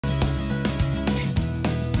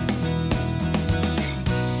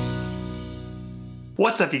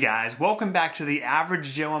What's up, you guys? Welcome back to the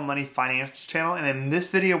Average Joe on Money Financial channel, and in this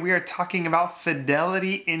video we are talking about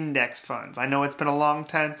Fidelity index funds. I know it's been a long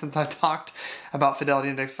time since I've talked about Fidelity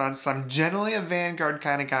index funds, so I'm generally a Vanguard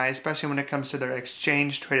kind of guy, especially when it comes to their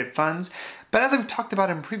exchange traded funds. But as I've talked about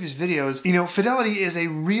in previous videos, Fidelity is a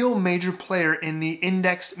real major player in the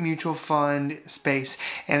indexed mutual fund space.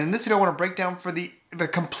 And in this video I want to break down for the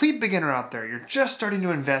complete beginner out there. You're just starting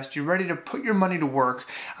to invest, you're ready to put your money to work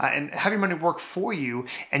and have your money work for you,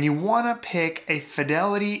 and you want to pick a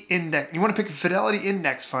Fidelity index. You want to pick Fidelity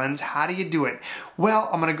index funds. How do you do it? Well,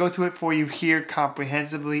 I'm going to go through it for you here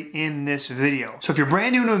comprehensively in this video. So if you're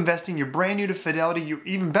brand new to investing, you're brand new to Fidelity,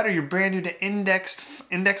 even better, you're brand new to index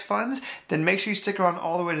funds, then make sure you stick around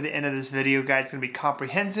all the way to the end of this video, guys. It's going to be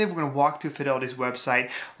comprehensive. We're going to walk through Fidelity's website,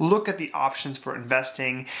 look at the options for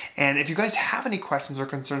investing, and if you guys have any questions or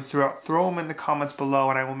concerns throughout, throw them in the comments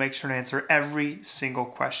below and I will make sure to answer every single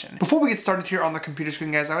question. Before we get started here on the computer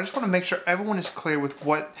screen, guys, I just want to make sure everyone is clear with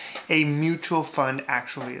what a mutual fund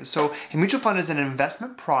actually is. So a mutual fund is an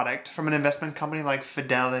investment product from an investment company like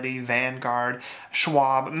Fidelity, Vanguard,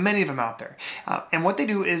 Schwab, many of them out there. And what they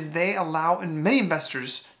do is they allow many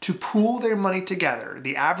investors to pool their money together.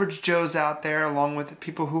 The average Joes out there, along with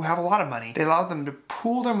people who have a lot of money, they allow them to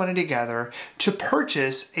pool their money together to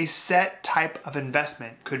purchase a set type of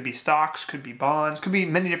investment. Could be stocks, could be bonds, could be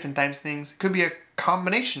many different types of things. It could be a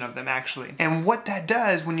combination of them, actually. And what that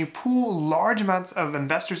does, when you pool large amounts of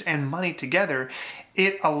investors and money together,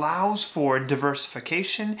 it allows for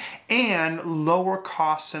diversification and lower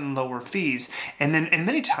costs and lower fees. And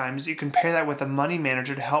many times you can pair that with a money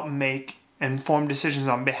manager to help make informed decisions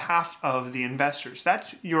on behalf of the investors.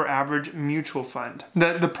 That's your average mutual fund.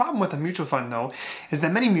 The problem with a mutual fund, though, is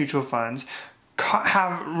that many mutual funds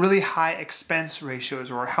have really high expense ratios,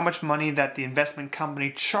 or how much money that the investment company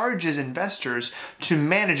charges investors to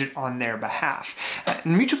manage it on their behalf.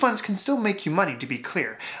 Mutual funds can still make you money, to be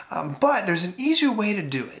clear, but there's an easier way to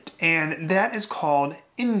do it, and that is called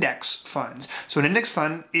index funds. So an index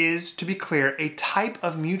fund is, to be clear, a type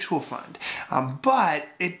of mutual fund, but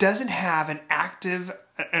it doesn't have an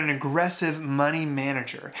aggressive money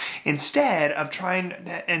manager. Instead of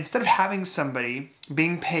having somebody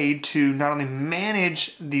being paid to not only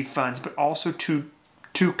manage the funds, but also to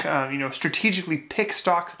strategically pick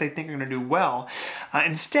stocks that they think are going to do well.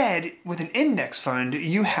 Instead, with an index fund,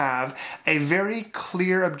 you have a very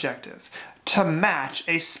clear objective to match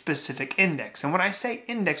a specific index. And when I say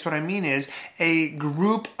index, what I mean is a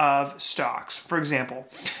group of stocks. For example,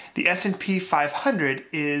 the S&P 500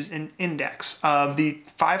 is an index of the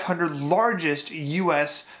 500 largest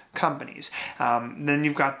US companies. Then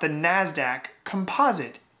you've got the NASDAQ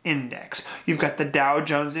Composite Index. You've got the Dow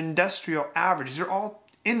Jones Industrial Average. These are all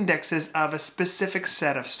indexes of a specific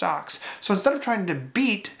set of stocks. So instead of trying to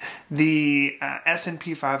beat the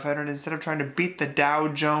S&P 500, instead of trying to beat the Dow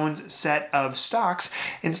Jones set of stocks,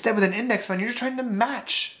 instead with an index fund, you're just trying to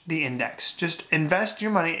match the index. Just invest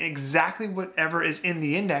your money in exactly whatever is in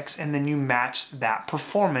the index, and then you match that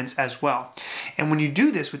performance as well. And when you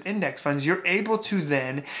do this with index funds, you're able to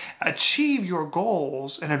then achieve your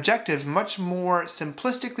goals and objectives much more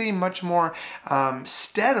simplistically, much more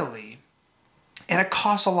steadily. And it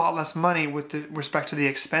costs a lot less money with respect to the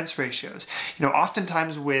expense ratios.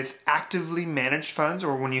 Oftentimes with actively managed funds,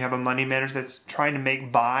 or when you have a money manager that's trying to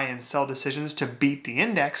make buy and sell decisions to beat the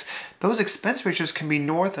index, those expense ratios can be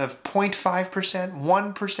north of 0.5%,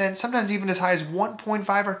 1%, sometimes even as high as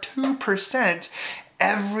 1.5 or 2%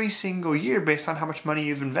 every single year based on how much money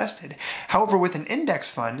you've invested. However, with an index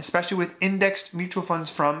fund, especially with indexed mutual funds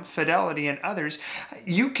from Fidelity and others,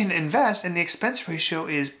 you can invest and the expense ratio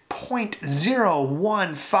is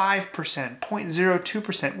 0.015%,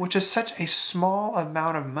 0.02%, which is such a small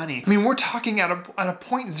amount of money. I mean, we're talking at a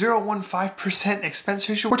 0.015% expense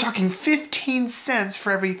ratio, we're talking 15 cents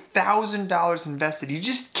for every $1,000 invested. You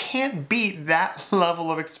just can't beat that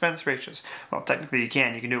level of expense ratios. Well, technically you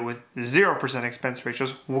can. You can do it with 0% expense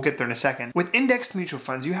ratios. We'll get there in a second. With indexed mutual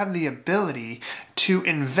funds, you have the ability to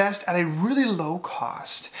invest at a really low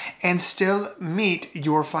cost and still meet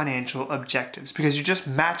your financial objectives because you're just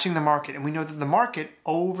matching the market. And we know that the market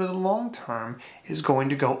over the long term is going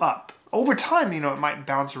to go up. Over time, it might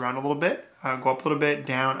bounce around a little bit, go up a little bit,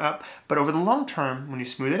 down, up. But over the long term, when you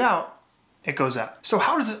smooth it out, it goes up. So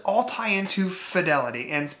how does it all tie into Fidelity,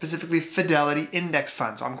 and specifically Fidelity index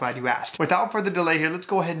funds? I'm glad you asked. Without further delay here, let's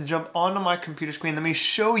go ahead and jump onto my computer screen. Let me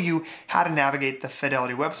show you how to navigate the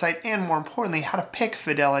Fidelity website, and more importantly, how to pick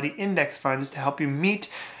Fidelity index funds to help you meet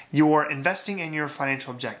your investing and your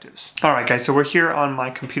financial objectives. All right, guys, so we're here on my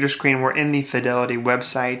computer screen. We're in the Fidelity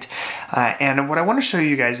website. And what I want to show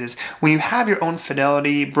you guys is when you have your own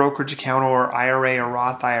Fidelity brokerage account or IRA or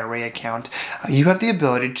Roth IRA account, you have the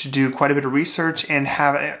ability to do quite a bit of research and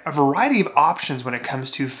have a variety of options when it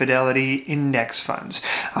comes to Fidelity index funds.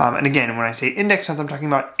 And again, when I say index funds, I'm talking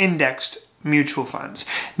about indexed mutual funds.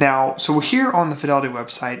 Now, so we're here on the Fidelity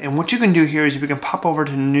website, and what you can do here is we can pop over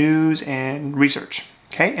to news and research,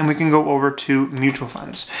 okay? And we can go over to mutual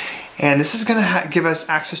funds. And this is gonna give us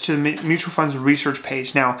access to the mutual funds research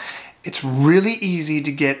page. Now, it's really easy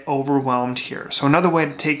to get overwhelmed here. So another way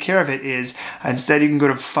to take care of it is instead you can go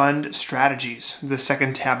to fund strategies, the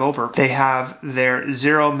second tab over. They have their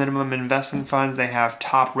zero minimum investment funds. They have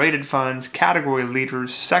top rated funds, category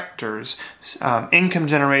leaders, sectors, income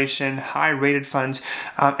generation, high rated funds.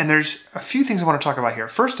 And there's a few things I want to talk about here.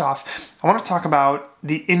 First off, I want to talk about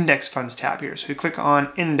the index funds tab here. So you click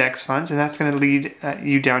on index funds and that's going to lead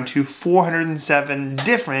you down to 407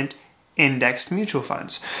 different indexed mutual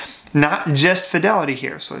funds. Not just Fidelity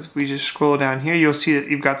here. So if we just scroll down here, you'll see that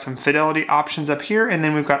you've got some Fidelity options up here, and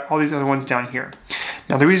then we've got all these other ones down here.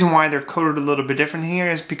 Now, the reason why they're coded a little bit different here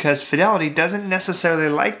is because Fidelity doesn't necessarily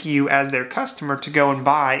like you as their customer to go and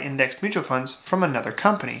buy indexed mutual funds from another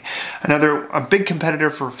company. A big competitor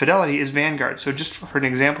for Fidelity is Vanguard. So just for an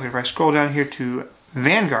example here, if I scroll down here to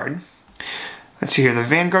Vanguard, let's see here, the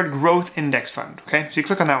Vanguard Growth Index Fund, okay? So you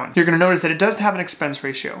click on that one. You're gonna notice that it does have an expense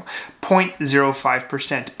ratio,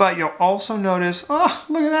 0.05%, but you'll also notice, oh,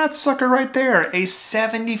 look at that sucker right there, a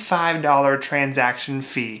 $75 transaction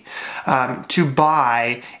fee to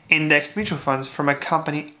buy indexed mutual funds from a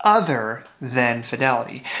company other than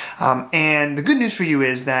Fidelity. And the good news for you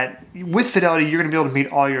is that with Fidelity, you're gonna be able to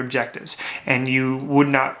meet all your objectives, and you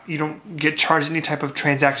don't get charged any type of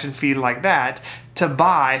transaction fee like that to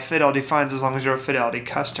buy Fidelity funds as long as you're a Fidelity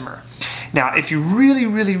customer. Now, if you really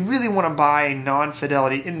want to buy a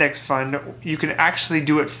non-Fidelity index fund, you can actually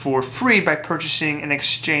do it for free by purchasing an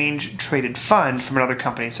exchange-traded fund from another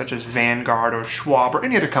company, such as Vanguard or Schwab or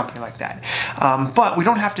any other company like that. But we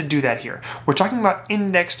don't have to do that here. We're talking about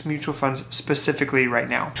indexed mutual funds specifically right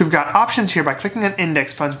now. So we've got options here by clicking on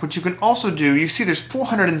index funds, which you can also do. You see there's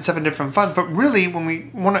 407 different funds, but really when we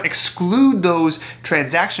want to exclude those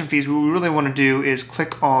transaction fees, what we really want to do is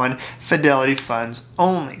click on Fidelity funds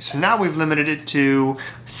only. So now we've limited it to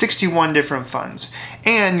 61 different funds.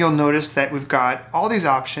 And you'll notice that we've got all these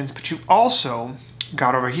options, but you've also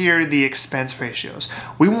got over here the expense ratios.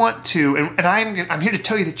 We want to, and I'm here to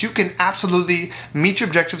tell you that you can absolutely meet your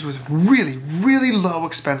objectives with really low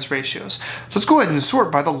expense ratios. So let's go ahead and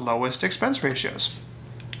sort by the lowest expense ratios.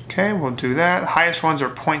 Okay, we'll do that. The highest ones are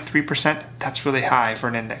 0.3%. That's really high for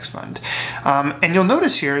an index fund. And you'll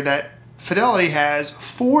notice here that Fidelity has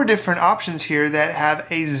 4 different options here that have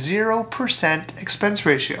a 0% expense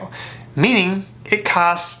ratio, meaning it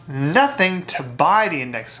costs nothing to buy the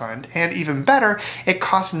index fund, and even better, it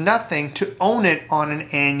costs nothing to own it on an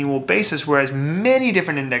annual basis, whereas many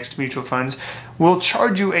different indexed mutual funds will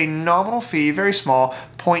charge you a nominal fee, very small,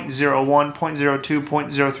 0.01, 0.02,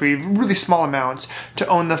 0.03, really small amounts to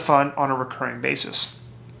own the fund on a recurring basis.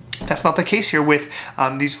 That's not the case here with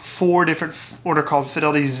these 4 different what are called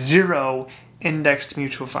Fidelity Zero indexed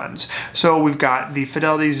mutual funds. So we've got the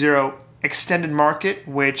Fidelity Zero Extended Market,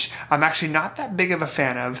 which I'm actually not that big of a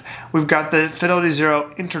fan of. We've got the Fidelity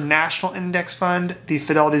Zero International Index Fund, the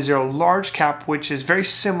Fidelity Zero Large Cap, which is very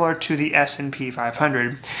similar to the S&P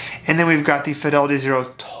 500. And then we've got the Fidelity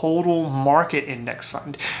Zero Total Market Index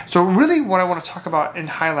Fund. So really what I want to talk about and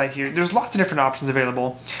highlight here, there's lots of different options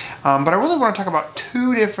available, but I really want to talk about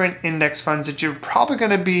 2 different index funds that you're probably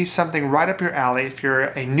going to be something right up your alley if you're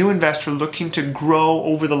a new investor looking to grow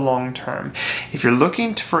over the long term. If you're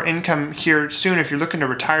looking for income here soon, if you're looking to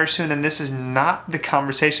retire soon, then this is not the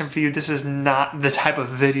conversation for you. This is not the type of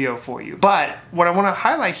video for you. But what I want to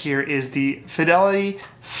highlight here is the Fidelity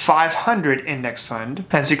 500 Index Fund.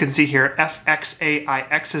 As you can see here,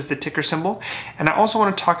 FXAIX is the ticker symbol. And I also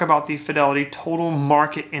want to talk about the Fidelity Total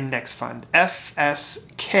Market Index Fund, FSKAX.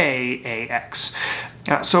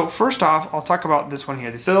 So first off, I'll talk about this one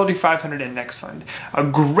here, the Fidelity 500 Index Fund. A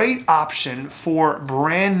great option for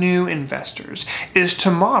brand new investors is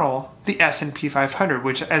to model the S&P 500,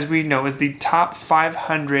 which as we know is the top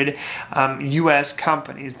 500 US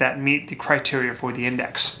companies that meet the criteria for the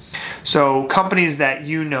index. So companies that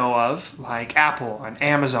you know of, like Apple and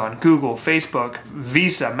Amazon, Google, Facebook,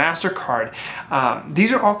 Visa, MasterCard,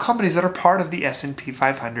 these are all companies that are part of the S&P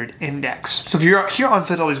 500 index. So if you're here on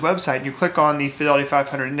Fidelity's website and you click on the Fidelity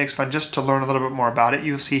 500 Index Fund just to learn a little bit more about it,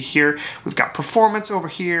 you'll see here we've got performance over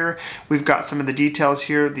here, we've got some of the details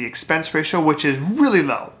here, the expense ratio, which is really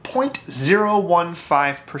low.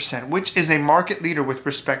 0.015%, which is a market leader with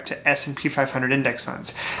respect to S&P 500 index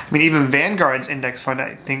funds. I mean, even Vanguard's index fund,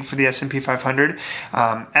 I think, for the S&P 500,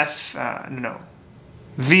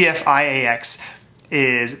 VFIAX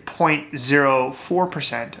is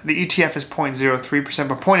 0.04%. The ETF is 0.03%,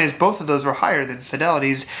 but point is both of those are higher than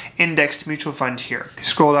Fidelity's indexed mutual fund here. You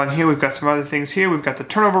scroll down here, we've got some other things here. We've got the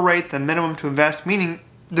turnover rate, the minimum to invest, meaning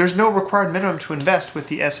there's no required minimum to invest with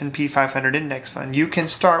the S&P 500 index fund. You can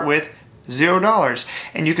start with $0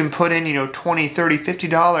 and you can put in, $20, $30,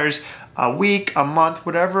 $50 a week, a month,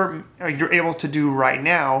 whatever you're able to do right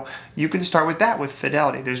now. You can start with that with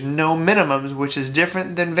Fidelity. There's no minimums, which is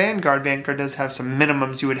different than Vanguard. Vanguard does have some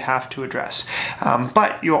minimums you would have to address.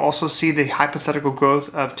 But you'll also see the hypothetical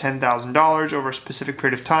growth of $10,000 over a specific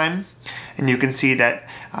period of time. And you can see that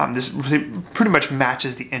this pretty much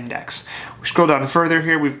matches the index. We scroll down further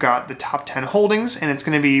here, we've got the top 10 holdings, and it's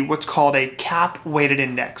going to be what's called a cap-weighted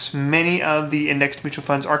index. Many of the indexed mutual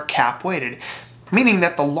funds are cap-weighted, meaning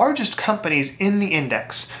that the largest companies in the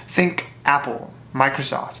index, think Apple,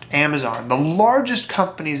 Microsoft, Amazon, the largest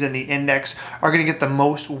companies in the index are going to get the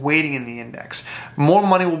most weighting in the index. More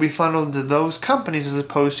money will be funneled into those companies as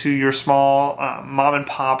opposed to your small mom and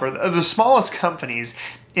pop, or the smallest companies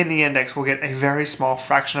in the index will get a very small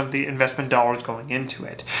fraction of the investment dollars going into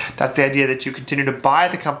it. That's the idea, that you continue to buy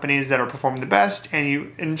the companies that are performing the best, and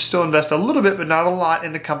you still invest a little bit but not a lot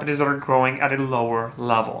in the companies that are growing at a lower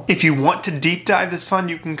level. If you want to deep dive this fund,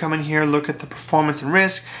 you can come in here, look at the performance and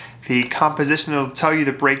risk, the composition. It'll tell you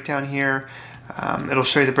the breakdown here. It'll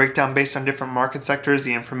show you the breakdown based on different market sectors.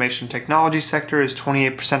 The information technology sector is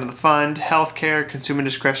 28% of the fund, healthcare, consumer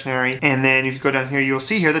discretionary, and then if you go down here, you'll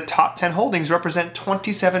see here the top 10 holdings represent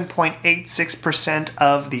 27.86%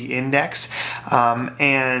 of the index.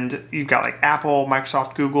 And you've got like Apple,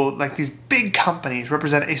 Microsoft, Google, like these big companies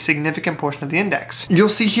represent a significant portion of the index. You'll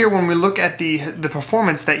see here when we look at the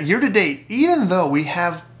performance that year to date, even though we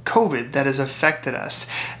have COVID that has affected us,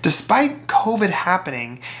 despite COVID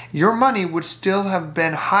happening, your money would still have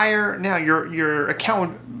been higher now. Your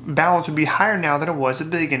account balance would be higher now than it was at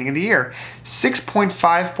the beginning of the year.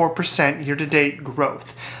 6.54% year-to-date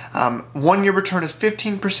growth. 1 year return is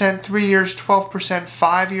 15%, 3 years 12%,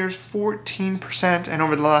 5 years 14%, and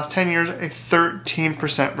over the last 10 years a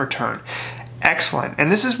 13% return. Excellent.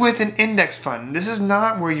 And this is with an index fund. This is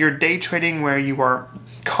not where you're day trading, where you are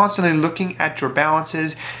constantly looking at your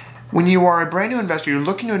balances. When you are a brand new investor, you're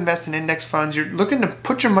looking to invest in index funds, you're looking to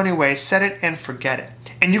put your money away, set it and forget it.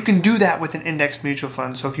 And you can do that with an index mutual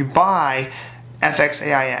fund. So if you buy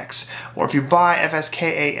FXAIX, or if you buy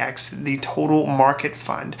FSKAX, the total market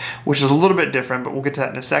fund, which is a little bit different, but we'll get to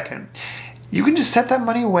that in a second, you can just set that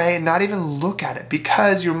money away and not even look at it,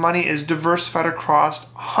 because your money is diversified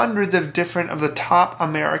across hundreds of different of the top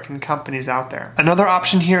American companies out there. Another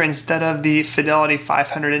option here, instead of the Fidelity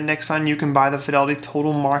 500 index fund, you can buy the Fidelity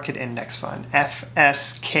Total Market Index Fund, FSKAX.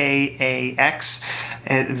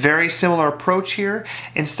 A very similar approach here.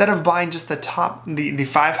 Instead of buying just the top, the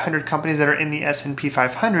 500 companies that are in the S&P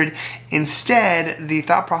 500, instead the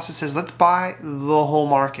thought process is, let's buy the whole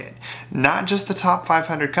market, not just the top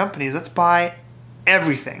 500 companies. Let's buy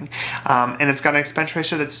everything. And it's got an expense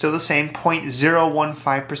ratio that's still the same,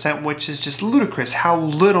 0.015%, which is just ludicrous how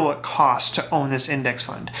little it costs to own this index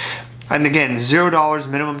fund. And again, $0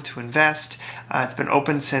 minimum to invest. It's been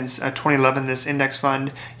open since 2011, this index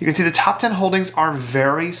fund. You can see the top 10 holdings are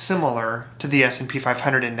very similar to the S&P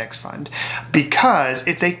 500 index fund because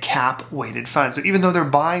it's a cap-weighted fund. So even though they're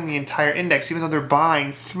buying the entire index, even though they're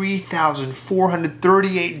buying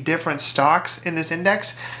 3,438 different stocks in this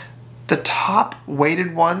index, the top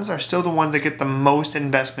weighted ones are still the ones that get the most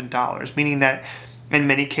investment dollars, meaning that in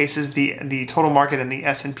many cases, the total market and the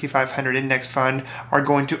S&P 500 index fund are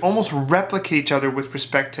going to almost replicate each other with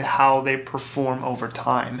respect to how they perform over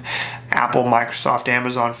time. Apple, Microsoft,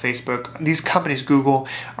 Amazon, Facebook, these companies, Google,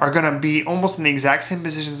 are going to be almost in the exact same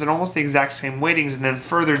positions and almost the exact same weightings, and then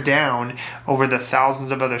further down over the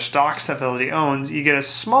thousands of other stocks that Fidelity owns, you get a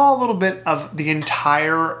small little bit of the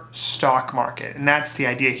entire stock market. And that's the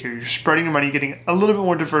idea here. You're spreading your money, getting a little bit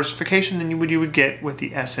more diversification than you would get with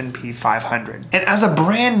the S&P 500. And as a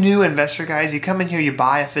brand new investor, guys, you come in here, you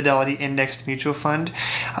buy a Fidelity indexed mutual fund,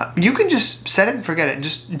 you can just set it and forget it.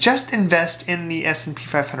 Just invest in the S&P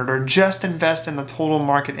 500 or just invest in the total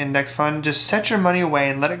market index fund. Just set your money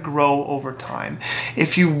away and let it grow over time.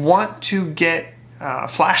 If you want to get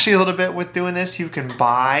flashy a little bit with doing this, you can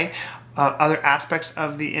buy other aspects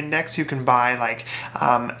of the index. You can buy like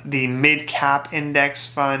the mid-cap index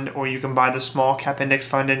fund, or you can buy the small-cap index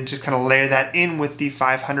fund and just kind of layer that in with the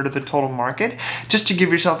 500 of the total market, just to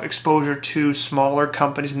give yourself exposure to smaller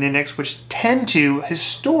companies in the index, which tend to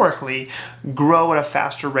historically grow at a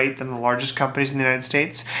faster rate than the largest companies in the United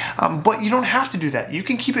States. But you don't have to do that. You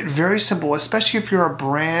can keep it very simple, especially if you're a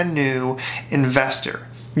brand new investor.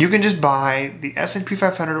 You can just buy the S&P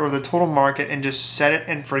 500 or the total market and just set it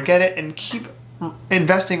and forget it and keep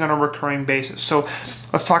investing on a recurring basis. So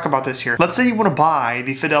let's talk about this here. Let's say you want to buy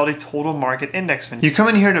the Fidelity Total Market Index Fund. You come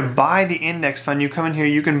in here to buy the index fund. You come in here,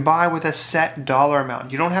 you can buy with a set dollar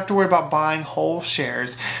amount. You don't have to worry about buying whole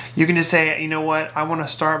shares. You can just say, you know what, I want to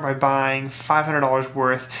start by buying $500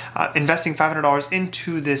 worth, investing $500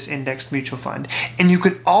 into this indexed mutual fund. And you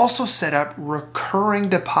could also set up recurring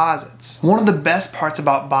deposits. One of the best parts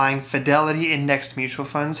about buying Fidelity indexed mutual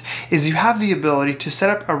funds is you have the ability to set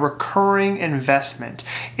up a recurring investment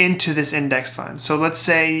into this index fund. So let's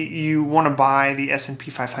say you want to buy the S&P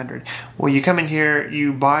 500. Well, you come in here,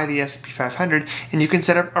 you buy the S&P 500, and you can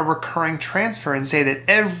set up a recurring transfer and say that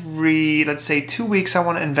every, let's say 2 weeks, I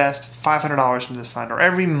want to invest $500 into this fund, or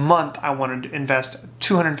every month I want to invest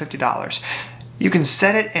 $250. You can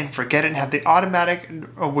set it and forget it and have the automatic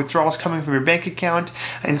withdrawals coming from your bank account.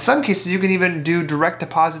 In some cases, you can even do direct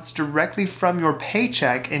deposits directly from your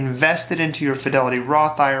paycheck invested into your Fidelity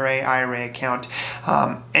Roth IRA account.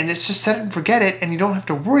 And it's just set it and forget it, and you don't have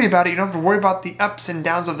to worry about it. You don't have to worry about the ups and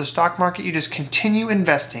downs of the stock market. You just continue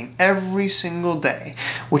investing every single day,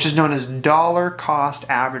 which is known as dollar cost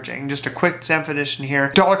averaging. Just a quick definition here.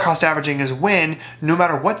 Dollar cost averaging is when, no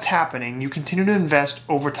matter what's happening, you continue to invest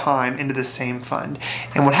over time into the same fund.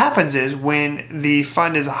 And what happens is when the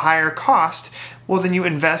fund is a higher cost, well, then you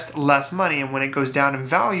invest less money, and when it goes down in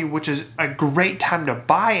value, which is a great time to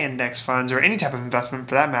buy index funds or any type of investment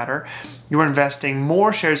for that matter, you are investing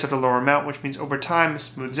more shares at a lower amount, which means over time it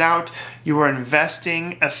smooths out. You are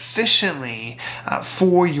investing efficiently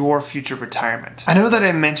for your future retirement. I know that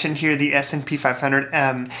I mentioned here the S&P 500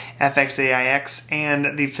 FXAIX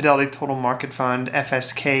and the Fidelity Total Market Fund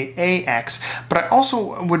FSKAX, but I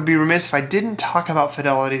also would be remiss if I didn't talk about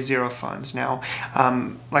Fidelity Zero funds. Now,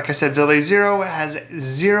 like I said, Fidelity Zero has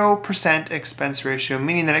 0% expense ratio,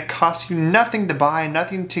 meaning that it costs you nothing to buy,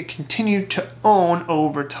 nothing to continue to own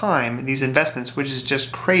over time these investments, which is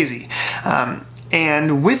just crazy.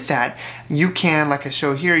 And with that, you can, like I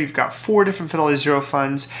show here, you've got 4 different Fidelity Zero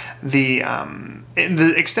funds. The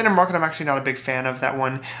extended market, I'm actually not a big fan of that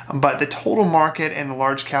one, but the total market and the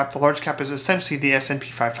large cap is essentially the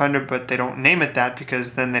S&P 500, but they don't name it that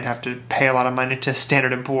because then they'd have to pay a lot of money to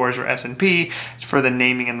Standard & Poor's or S&P for the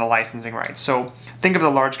naming and the licensing rights. So think of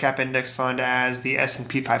the large cap index fund as the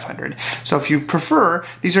S&P 500. So if you prefer,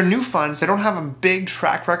 these are new funds. They don't have a big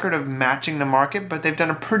track record of matching the market, but they've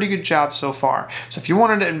done a pretty good job so far. So if you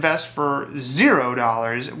wanted to invest for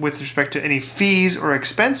 $0 with respect to any fees or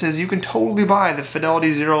expenses, you can totally buy the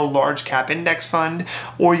Fidelity Zero Large Cap Index Fund,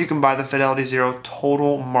 or you can buy the Fidelity Zero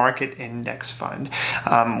Total Market Index Fund.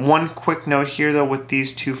 One quick note here though with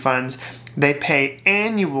these two funds, they pay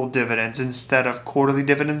annual dividends instead of quarterly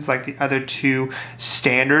dividends like the other two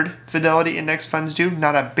standard Fidelity index funds do.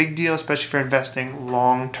 Not a big deal, especially if you're investing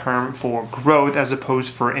long-term for growth as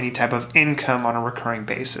opposed for any type of income on a recurring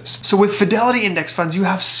basis. So with Fidelity index funds, you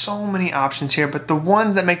have so many options here, but the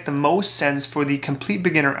ones that make the most sense for the complete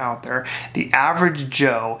beginner out there, the average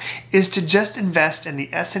Joe, is to just invest in the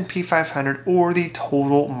S&P 500 or the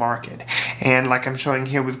total market. And like I'm showing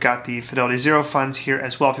here, we've got the Fidelity Zero funds here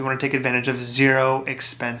as well if you want to take advantage of zero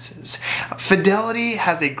expenses. Fidelity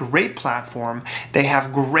has a great platform. They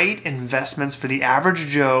have great investments for the average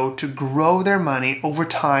Joe to grow their money over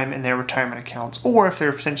time in their retirement accounts, or if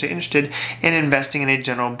they're potentially interested in investing in a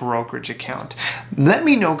general brokerage account. Let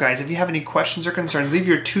me know, guys, if you have any questions or concerns. Leave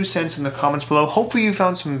your 2 cents in the comments below. Hopefully you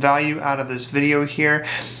found some value out of this video here.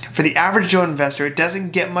 For the average Joe investor, it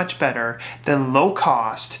doesn't get much better than low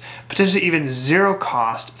cost, potentially even zero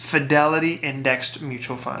cost Fidelity indexed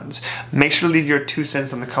mutual funds. Make sure to leave your 2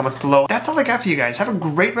 cents in the comments below. That's all I got for you guys. Have a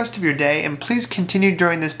great rest of your day, and please continue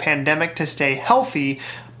during this pandemic to stay healthy,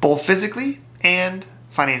 both physically and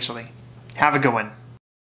financially. Have a good one.